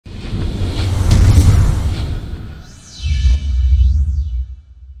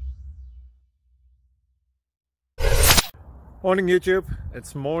Morning YouTube,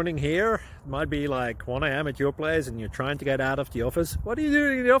 it's morning here. It might be like 1 a.m. at your place and you're trying to get out of the office. What are you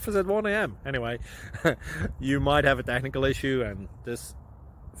doing in the office at 1 a.m? Anyway, you might have a technical issue and this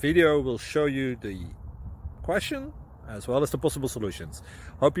video will show you the question as well as the possible solutions.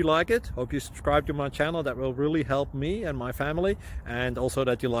 Hope you like it, hope you subscribe to my channel. That will really help me and my family, and also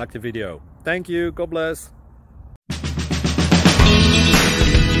that you like the video. Thank you, God bless.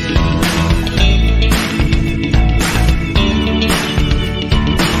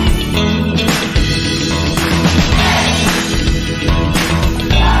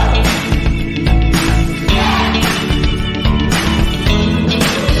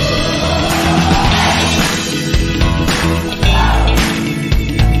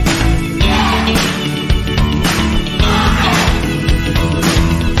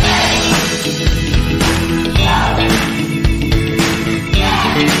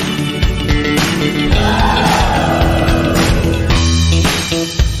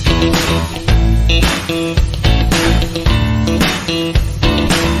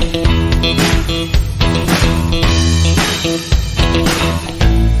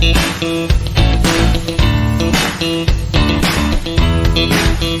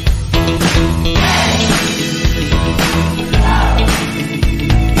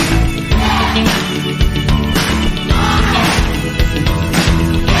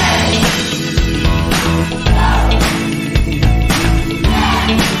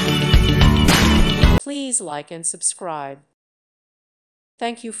 Please like and subscribe.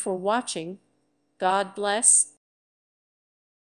 Thank you for watching. God bless.